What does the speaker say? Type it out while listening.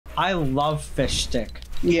I love fish stick.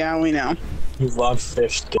 Yeah, we know. You love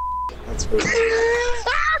fish dick. That's weird.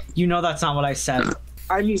 You know that's not what I said.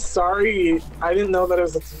 I'm sorry. I didn't know that it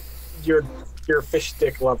was your fish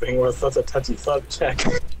dick loving was such a touchy subject.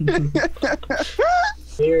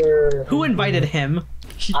 Here. Who invited him?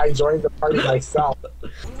 I joined the party myself.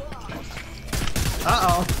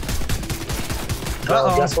 Uh-oh. Well,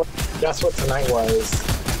 Uh-oh. guess what tonight was?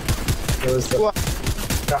 It was the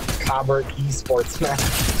Cobbert esports match.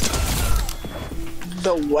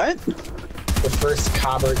 The what? The first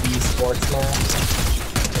Cobbert esports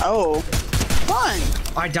match. Oh, fun.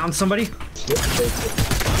 I downed somebody.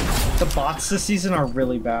 The bots this season are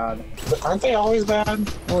really bad. But aren't they always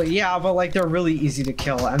bad? Well, yeah, but like they're really easy to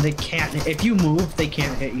kill, and they can't. If you move, they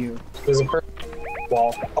can't hit you. There's a person.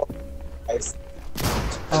 Wall. Oh, nice.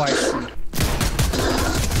 Oh, I see.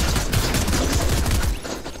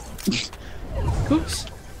 Oops.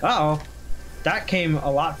 Uh-oh. That came a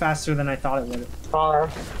lot faster than I thought it would. Car.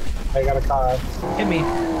 I got a car. Hit me.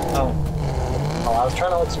 Oh. Oh, I was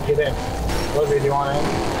trying to let you get in. Olivia, do you want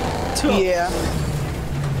in? Yeah.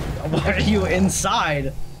 Why are you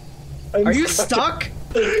inside? Are you stuck?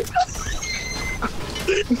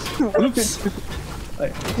 Oops.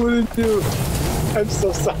 What did you do? I'm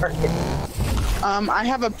so sorry. I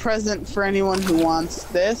have a present for anyone who wants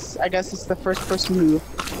this. I guess it's the first person who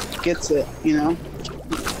gets it, you know?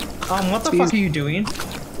 What the fuck are you doing?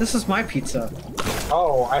 This is my pizza.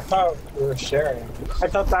 Oh, I thought we were sharing. I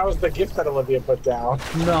thought that was the gift that Olivia put down.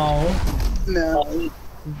 No. No.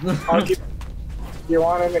 I'll give you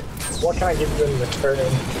want it? What can I give you in return?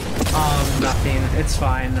 Nothing. It's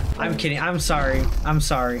fine. I'm kidding. I'm sorry. I'm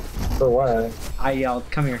sorry. For what? I yelled.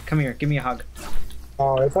 Come here. Come here. Give me a hug.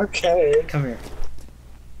 Oh, it's okay. Come here.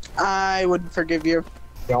 I would forgive you.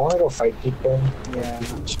 Y'all wanna go fight people? Yeah.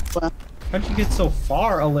 Well, How'd you get so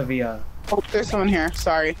far, Olivia? oh, there's someone here.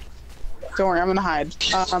 Sorry. Don't worry, I'm gonna hide.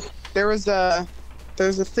 There's a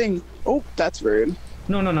thing. Oh, that's rude.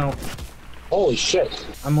 No, no, no. Holy shit.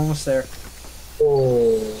 I'm almost there.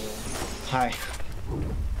 Oh. Hi.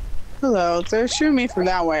 Hello. They're shooting me from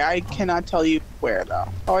that way. I cannot tell you where though.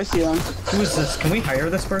 Oh, I see them. Who is this? Can we hire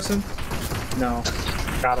this person? No.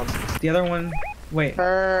 Got him. The other one. Wait.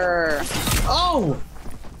 Her. Oh!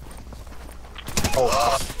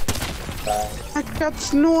 Oh. I got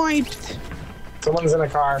sniped. Someone's in a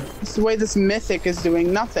car. It's the way this mythic is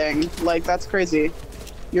doing nothing. Like, that's crazy.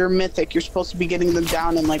 You're mythic. You're supposed to be getting them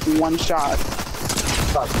down in like one shot.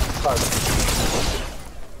 Fuck.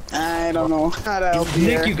 I don't know how to help you.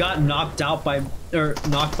 Nick, you got knocked by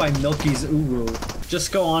Milky's Uru.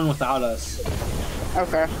 Just go on without us.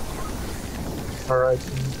 Okay. Alright.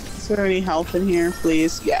 Is there any help in here,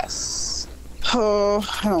 please? Yes. Oh,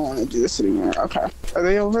 I don't want to do this anymore. Okay. Are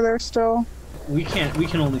they over there still? We can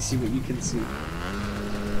only see what you can see.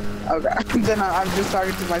 Okay. Then I'm just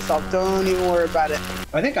talking to myself. Don't even worry about it.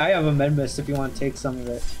 I think I have a med mist if you want to take some of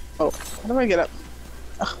it. Oh, how do I get up?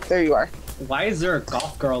 Oh, there you are. Why is there a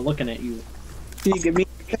golf girl looking at you? Can you give me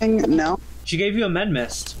anything? No. She gave you a med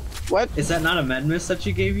mist. What? Is that not a med mist that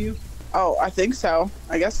she gave you? Oh, I think so.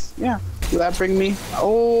 I guess, yeah. Will that bring me?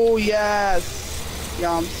 Oh, yes.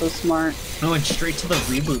 Yeah, I'm so smart. No, and straight to the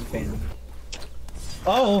reboot fan.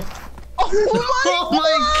 Oh! Oh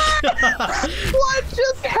my god! What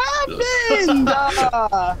just happened?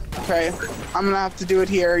 Okay, I'm gonna have to do it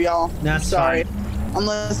here, y'all. That's sorry. fine.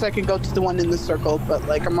 Unless I can go to the one in the circle, but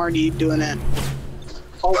like I'm already doing it.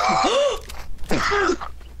 Oh.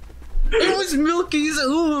 It was Milky's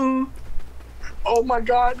Uru! Oh my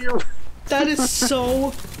god, you're... That is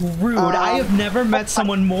so rude. I have never met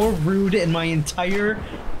someone more rude in my entire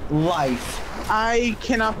life. I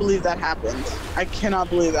cannot believe that happened. I cannot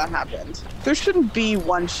believe that happened. There shouldn't be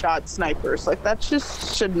one-shot snipers. Like, that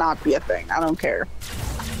just should not be a thing. I don't care.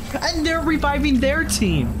 And they're reviving their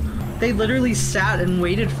team. They literally sat and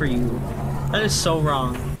waited for you. That is so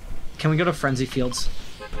wrong. Can we go to Frenzy Fields?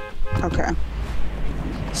 Okay.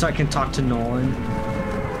 So I can talk to Nolan?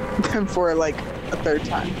 For like a third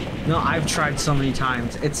time. No, I've tried so many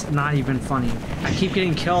times. It's not even funny. I keep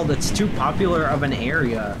getting killed. It's too popular of an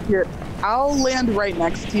area. Here, I'll land right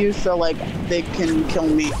next to you so like they can kill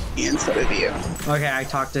me instead of you. Okay, I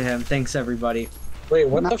talked to him. Thanks, everybody. Wait,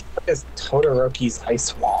 what the fuck is Todoroki's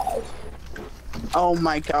ice wall? Oh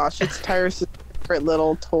my gosh, it's Tyrus' favorite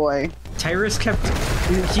little toy. Tyrus kept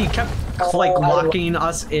like locking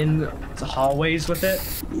us in the hallways with it.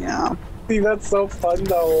 Yeah. See, that's so fun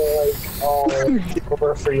though. Like, oh,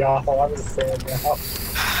 over for y'all. I'm just saying now.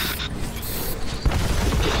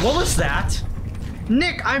 What was that?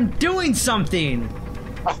 Nick, I'm doing something!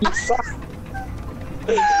 I'm sorry.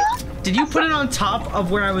 Did you put it on top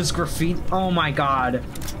of where I was graffiti? Oh my god.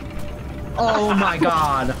 Oh my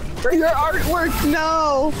god. Your artwork,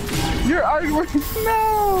 no! Your artwork,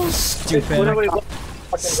 no! Stupid.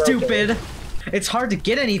 Stupid. It's hard to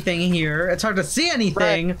get anything here. It's hard to see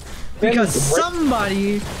anything because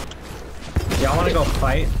somebody. Y'all want to go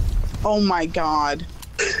fight? Oh my god.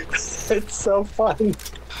 It's so fun.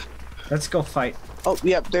 Let's go fight. Oh,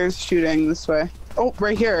 yep, there's shooting this way. Oh,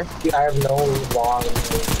 right here. Yeah, I have no long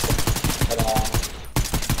at all.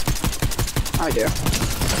 I do.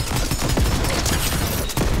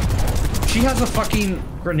 She has a fucking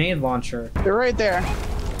grenade launcher. They're right there.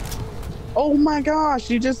 Oh my gosh,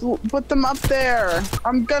 you just put them up there.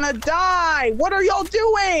 I'm gonna die. What are y'all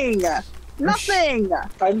doing? Nothing.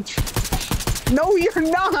 No, you're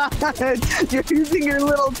not. You're using your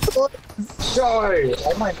little toys. Sorry.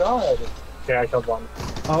 Oh my god. Okay, I killed one.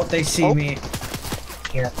 Oh, they see me.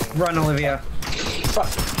 Here. Run, Olivia. Fuck.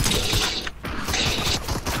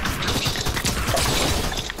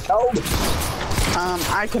 Help.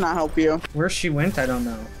 I cannot help you. Where she went, I don't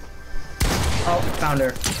know. Oh, found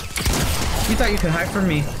her. You thought you could hide from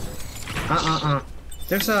me.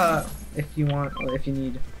 There's a, if you want, or if you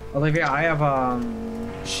need. Olivia, I have,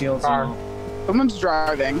 shields and all. Someone's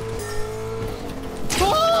driving.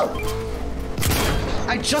 Oh!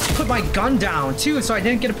 I just put my gun down, too, so I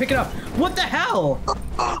didn't get to pick it up. What the hell?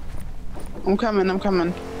 I'm coming, I'm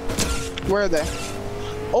coming. Where are they?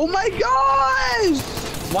 Oh my gosh!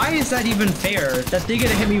 Why is that even fair? That they get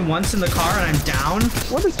to hit me once in the car and I'm down?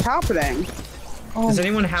 What is happening? Oh. Does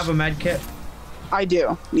anyone have a med kit? I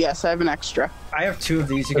do. Yes, I have an extra. I have 2 of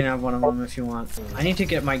these. You can have one of them if you want. I need to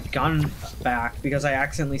get my gun back because I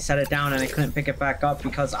accidentally set it down and I couldn't pick it back up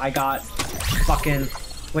because I got fucking...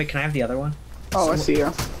 Wait, can I have the other one? Oh, I see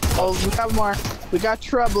you. Oh, we got more. We got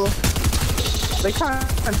trouble. They're kind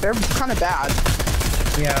of bad.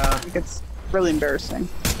 Yeah. Like, it's really embarrassing.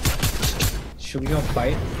 Should we go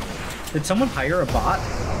fight? Did someone hire a bot?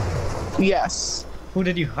 Yes. Who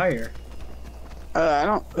did you hire? I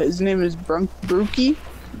don't. His name is Brunky.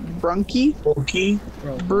 Brunky?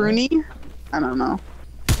 Bruni. I don't know.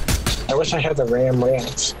 I wish I had the Ram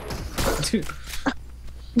Ranch. Dude.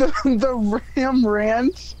 the Ram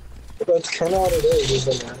Ranch. That's kind of what it is,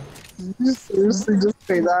 isn't it? Seriously, just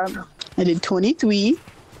say that. I did 23.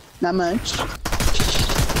 Not much.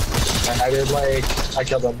 I did I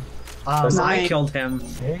killed him. I killed him.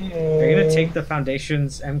 Hey. Are you gonna take the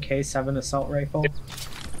Foundation's MK7 assault rifle?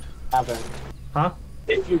 Have it. Huh?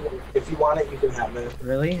 If you want it, you can have it.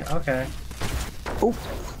 Really? Okay. Oh.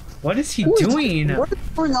 What is he doing? What is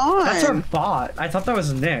going on? That's our bot. I thought that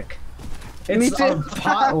was Nick. Me It's too. our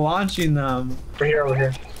bot launching them. Over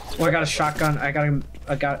here. Oh, I got a shotgun. I got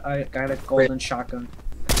a golden shotgun.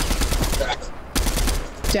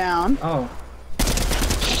 Down. Oh.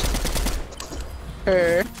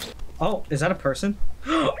 Oh, is that a person?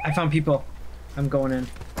 I found people. I'm going in.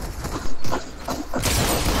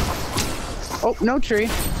 Oh, no tree.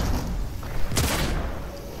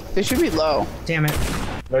 They should be low. Damn it.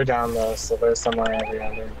 They're down though, so they're somewhere every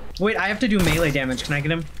other. Wait, I have to do melee damage. Can I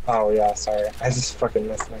get him? Oh yeah, sorry. I just fucking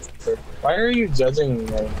missed my sword. Why are you judging me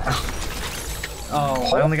right now?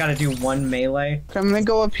 Oh, I only gotta do 1 melee. Okay, I'm gonna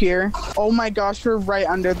go up here. Oh my gosh, we're right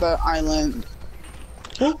under the island.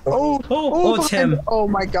 Oh, it's him. Oh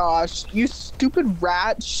my gosh, you stupid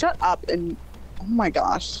rat. Shut up and... Oh my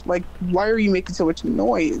gosh. Like, why are you making so much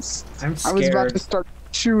noise? I'm scared. I was about to start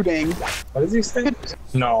shooting. What did you say?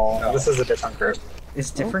 No, this is a different group. Is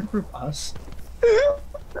different group us?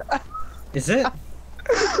 Is it?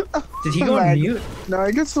 Did he go on mute? No,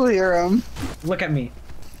 I can still hear him. Look at me.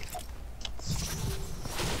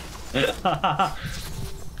 Oh,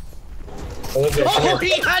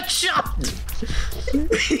 he got shot!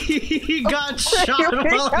 He got shot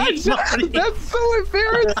while he's running. That's so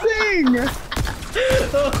embarrassing!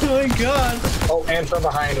 Oh my god. Oh, and from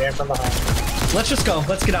behind, Let's just go.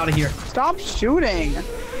 Let's get out of here. Stop shooting.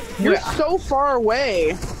 You're so far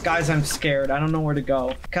away. Guys, I'm scared. I don't know where to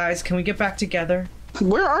go. Guys, can we get back together?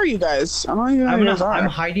 Where are you guys? I don't even know where you guys are. I'm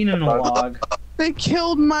hiding in a log. They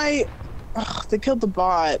killed my... Ugh, they killed the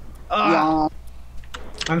bot. Yeah.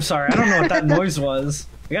 I'm sorry. I don't know what that noise was.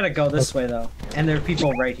 We gotta go this way, though. And there are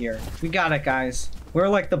people right here. We got it, guys. We're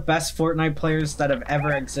like the best Fortnite players that have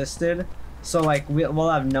ever existed. So, like, we'll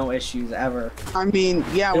have no issues ever. I mean,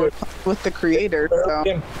 yeah, we're with the creator, so...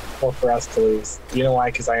 Well, for us to lose. You know why?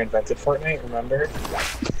 Because I invented Fortnite, remember?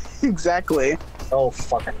 Exactly. Oh,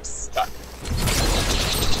 fuck, I'm stuck.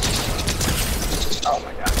 Oh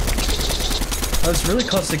my god. I was really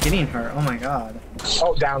close to getting her. Oh my god.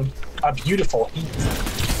 Oh, down. A beautiful heat.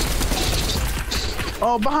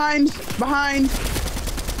 Oh, behind!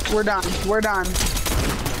 We're done. We're done.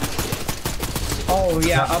 Oh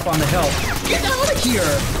yeah, up on the hill. Get out of here!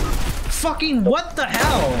 Fucking what the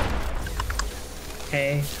hell?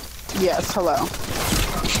 Hey. Yes, hello.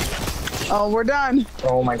 Oh, we're done.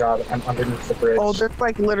 Oh my god, I'm underneath the bridge. Oh, there's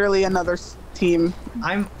like literally another team.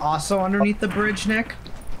 I'm also underneath the bridge, Nick.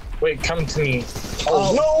 Wait, come to me.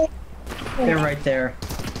 Oh, no! They're right there.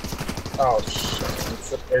 Oh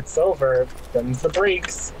shit, it's over. Them's the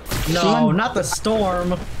brakes. No, not the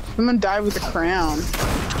storm. Someone died with a crown.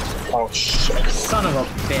 Oh shit. Son of a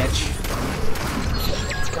bitch.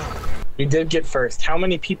 We did get first. How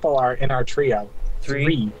many people are in our trio?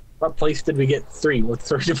 Three. What place did we get 3? What's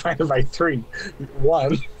 3 divided by 3?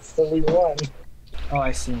 1. So we won. Oh,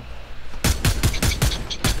 I see.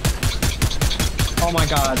 Oh my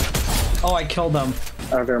god. Oh, I killed them.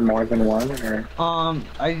 Are there more than one, or?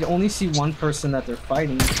 I only see one person that they're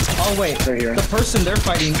fighting. Oh wait, Right here. the person they're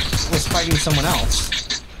fighting was fighting someone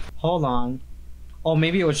else. Hold on. Oh,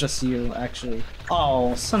 maybe it was just you, actually.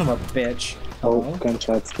 Oh, son of a bitch. Oh, Hello?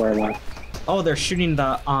 gunshots where left. Oh, they're shooting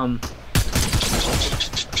the, A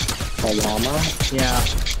llama? yeah.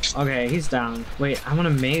 Okay, he's down. Wait, I want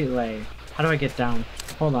to melee. How do I get down?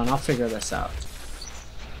 Hold on, I'll figure this out.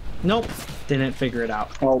 Nope, didn't figure it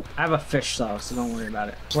out. Oh. I have a fish though, so don't worry about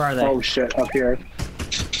it. Where are they? Oh shit, up here.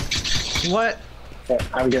 What? Yeah,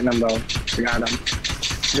 I'm getting them both. I got them.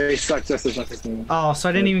 They suck just as much as me. Oh, so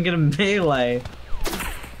I didn't even get a melee.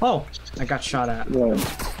 Oh, I got shot at. Yeah.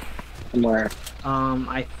 From where?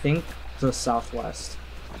 I think the southwest.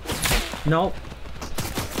 Nope.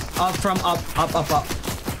 Up.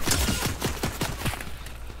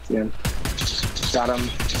 Yeah. Got him.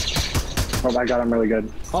 Oh, I got him really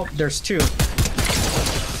good. Oh, there's 2.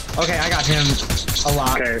 Okay, I got him a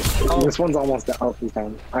lot. Okay, Oh. this one's almost down. Oh, he's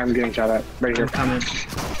down. I'm getting shot at. Right here. I'm coming.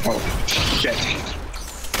 Oh, shit.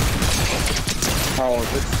 Oh,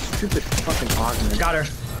 this stupid fucking augment. Got her. Do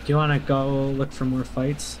you want to go look for more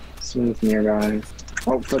fights? Someone's nearby.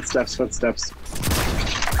 Oh, footsteps.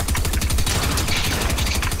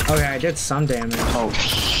 Okay, I did some damage. Oh,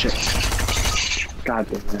 shit. God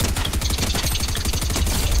damn it.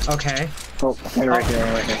 Okay. Oh, and right here.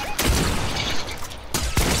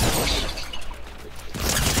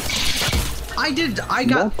 I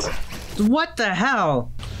got... What the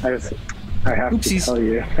hell? I have Oopsies. to tell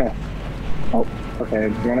you. Oh, okay.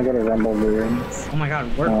 Do you want to go to Rumble Ruins? Oh my god,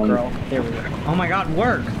 work, girl. There we go. Oh my god,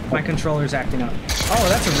 work! My controller's acting up. Oh,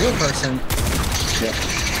 that's a real person. Yeah.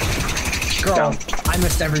 Girl, Down. I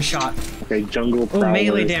missed every shot. Okay, jungle. Oh,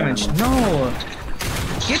 melee Prowlers damage. down. No!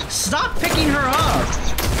 Stop picking her up!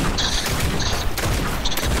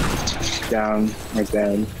 Down, right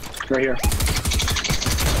there. Right here.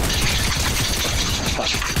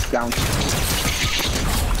 Fuck. Down.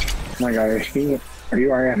 Oh my god, are you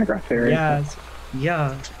Ariana Grande? Yes.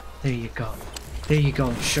 Yeah. There you go. There you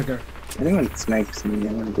go, sugar. Anyone snipes me,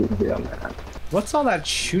 I'm gonna be on that. What's all that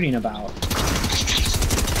shooting about?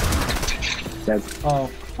 Dead. Oh.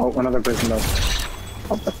 Oh, another person though.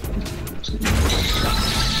 Oh,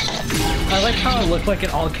 I like how it looked like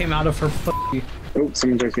it all came out of her pussy. oh,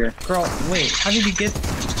 someone's right here. Girl, wait, how did you get...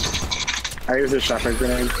 I used a shotgun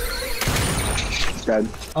grenade. Dead.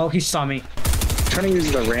 Oh, he saw me. I'm trying to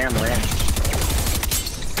use the ram.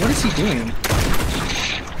 What is he doing? I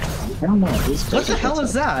don't know. What the hell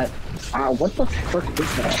is that? What the frick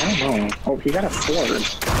is that? I don't know. Oh, he got a sword.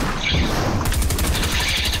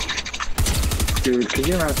 Dude, could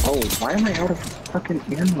you not? Oh, why am I out of fucking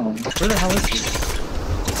ammo? Where the hell is he?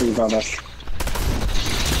 He's above us.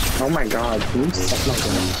 Oh my god, can you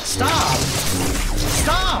Stop!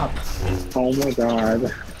 Stop! Oh my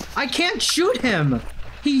god. I can't shoot him!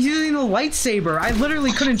 He's using a lightsaber. I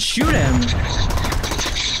literally couldn't shoot him.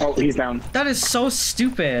 Oh, he's down. That is so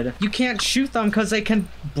stupid. You can't shoot them because they can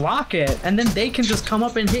block it, and then they can just come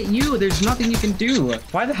up and hit you. There's nothing you can do.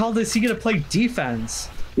 Why the hell does he get to play defense?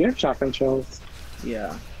 You have shotgun shells?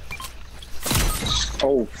 Yeah.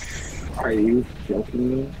 Oh, are you joking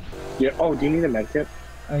me? Yeah. Oh, do you need a medkit?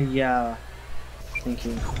 Yeah. Thank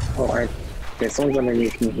you. Oh, alright. Okay, someone's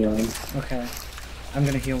underneath me healing. Okay. I'm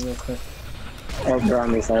gonna heal real quick. Oh, they're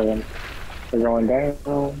on this island. They're going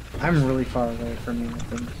down. I'm really far away from you, I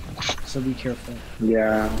think. So be careful.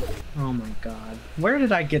 Yeah. Oh my god. Where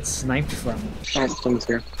did I get sniped from? Oh, someone's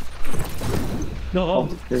here. No.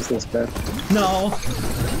 Oh, there's this bed. No.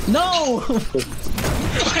 No!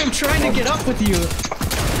 I'm trying to get up with you.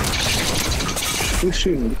 Who's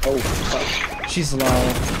shooting? Oh, fuck. She's low.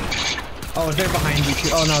 Oh, they're behind you too.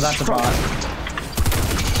 Oh no, that's a bot.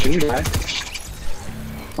 Can you die?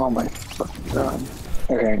 Oh my fucking god.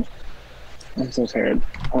 Okay. I'm so tired.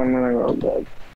 I'm gonna go to bed.